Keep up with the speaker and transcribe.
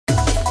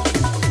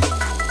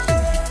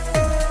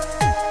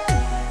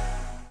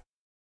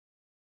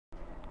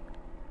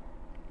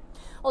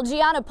Well,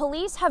 Gianna,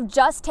 police have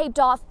just taped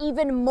off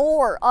even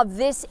more of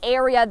this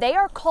area. They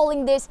are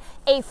calling this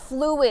a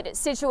fluid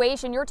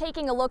situation. You're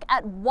taking a look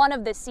at one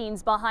of the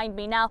scenes behind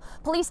me. Now,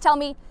 police tell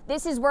me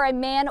this is where a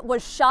man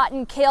was shot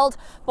and killed.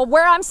 But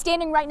where I'm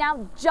standing right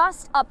now,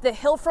 just up the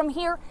hill from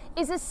here,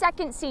 is a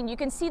second scene. You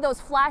can see those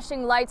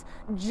flashing lights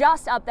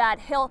just up that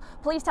hill.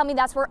 Police tell me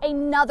that's where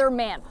another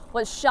man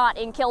was shot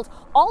and killed.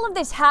 All of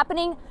this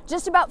happening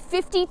just about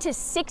 50 to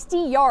 60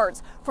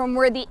 yards from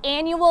where the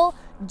annual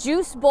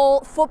Juice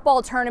Bowl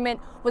football tournament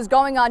was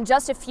going on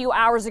just a few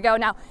hours ago.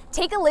 Now,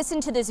 take a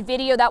listen to this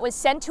video that was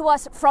sent to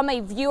us from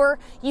a viewer.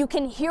 You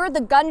can hear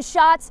the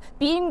gunshots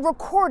being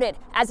recorded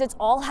as it's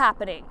all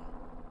happening.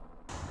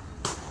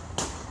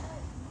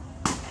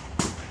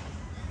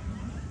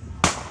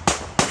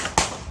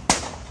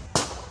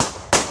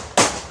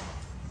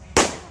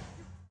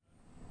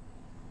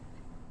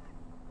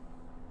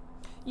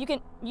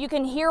 You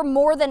can hear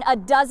more than a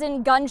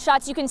dozen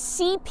gunshots. You can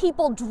see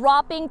people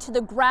dropping to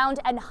the ground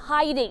and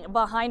hiding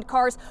behind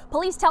cars.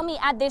 Police tell me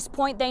at this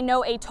point they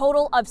know a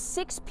total of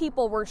 6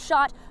 people were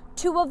shot.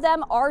 2 of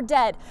them are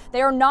dead.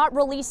 They are not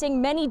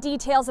releasing many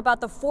details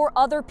about the 4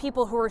 other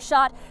people who were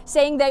shot,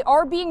 saying they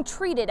are being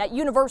treated at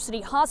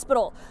University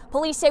Hospital.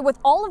 Police say with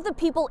all of the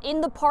people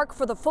in the park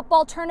for the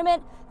football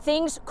tournament,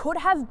 things could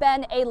have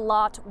been a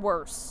lot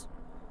worse.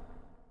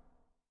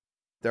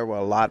 There were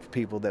a lot of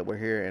people that were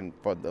here, and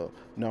for the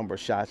number of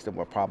shots that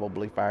were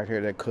probably fired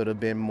here, there could have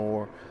been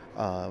more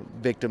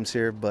victims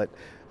here, but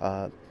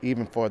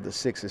even for the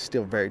 6, it's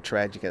still very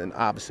tragic, and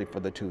obviously for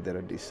the 2 that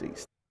are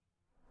deceased.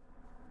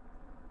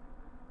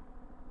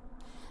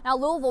 Now,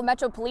 Louisville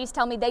Metro Police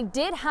tell me they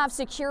did have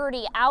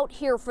security out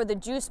here for the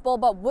Juice Bowl,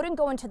 but wouldn't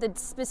go into the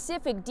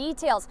specific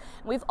details.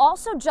 We've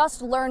also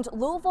just learned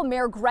Louisville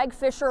Mayor Greg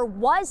Fisher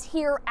was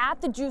here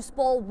at the Juice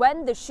Bowl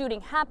when the shooting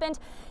happened.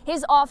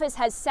 His office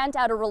has sent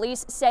out a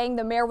release saying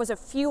the mayor was a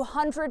few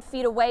hundred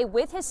feet away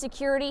with his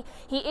security.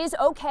 He is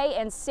okay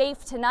and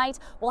safe tonight.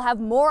 We'll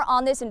have more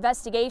on this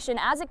investigation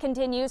as it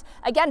continues.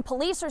 Again,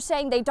 police are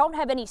saying they don't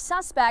have any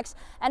suspects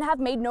and have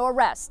made no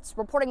arrests.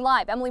 Reporting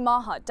live, Emily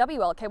Maha,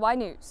 WLKY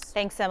News.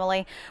 Thanks,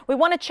 Emily. We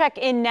want to check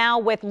in now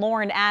with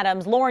Lauren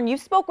Adams. Lauren, you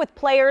spoke with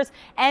players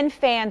and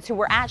fans who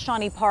were at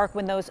Shawnee Park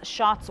when those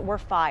shots were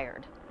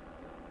fired.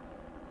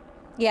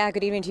 Yeah,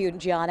 good evening to you,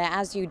 Gianna.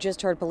 As you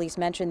just heard police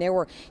mention, there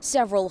were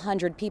several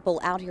hundred people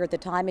out here at the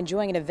time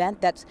enjoying an event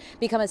that's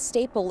become a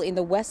staple in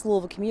the West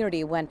Louisville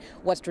community when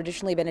what's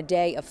traditionally been a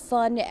day of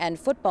fun and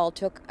football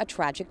took a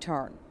tragic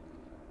turn.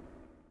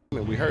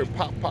 We heard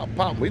pop, pop,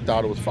 pop. We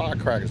thought it was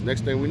firecrackers.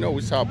 Next thing we know,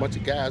 we saw a bunch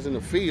of guys in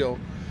the field,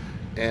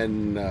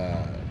 and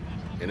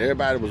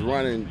everybody was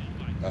running.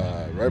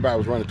 Everybody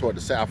was running toward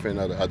the south end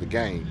of the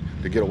game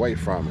to get away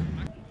from it.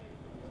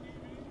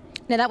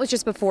 Now, that was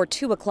just before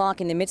 2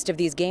 o'clock in the midst of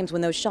these games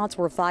when those shots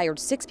were fired.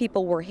 6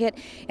 people were hit,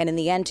 and in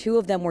the end, 2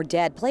 of them were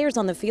dead. Players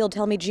on the field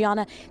tell me,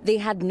 Gianna, they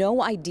had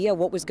no idea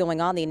what was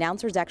going on. The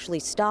announcers actually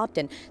stopped,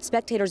 and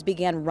spectators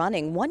began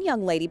running. One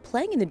young lady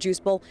playing in the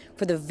Juice Bowl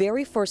for the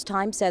very first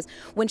time says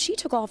when she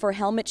took off her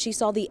helmet, she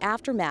saw the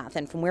aftermath,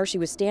 and from where she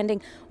was standing,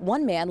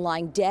 one man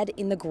lying dead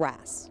in the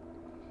grass.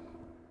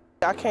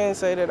 I can't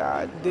say that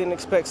I didn't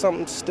expect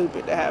something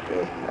stupid to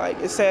happen. Like,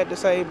 it's sad to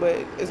say, but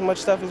as much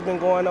stuff has been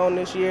going on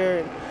this year,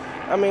 and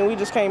I mean, we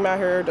just came out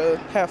here to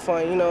have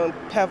fun, you know,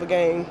 have a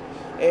game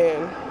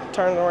and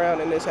turn it around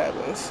and this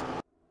happens.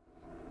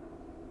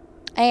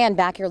 And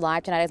back here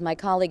live tonight, as my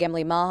colleague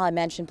Emily Maha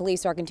mentioned,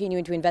 police are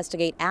continuing to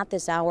investigate at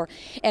this hour.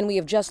 And we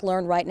have just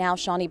learned right now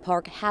Shawnee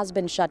Park has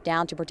been shut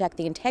down to protect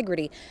the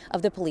integrity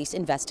of the police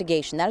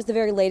investigation. That is the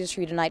very latest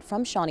for you tonight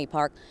from Shawnee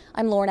Park.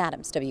 I'm Lauren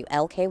Adams,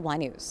 WLKY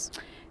News.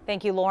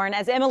 Thank you, Lauren.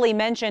 As Emily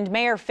mentioned,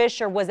 Mayor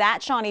Fisher was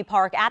at Shawnee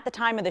Park at the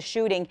time of the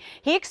shooting.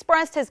 He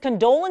expressed his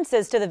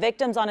condolences to the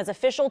victims on his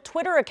official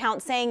Twitter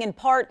account, saying in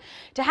part,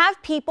 to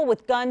have people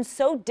with guns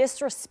so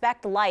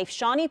disrespect life,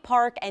 Shawnee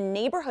Park and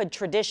neighborhood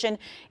tradition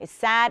is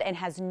sad and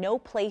has no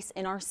place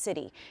in our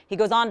city. He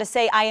goes on to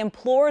say, I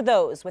implore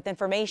those with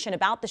information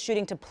about the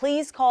shooting to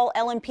please call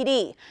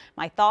LMPD.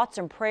 My thoughts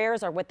and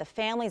prayers are with the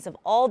families of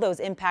all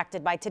those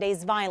impacted by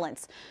today's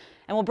violence.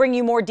 And we'll bring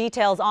you more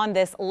details on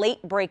this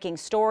late-breaking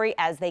story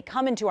as they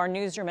come into our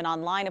newsroom and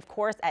online, of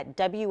course, at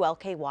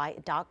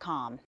WLKY.com.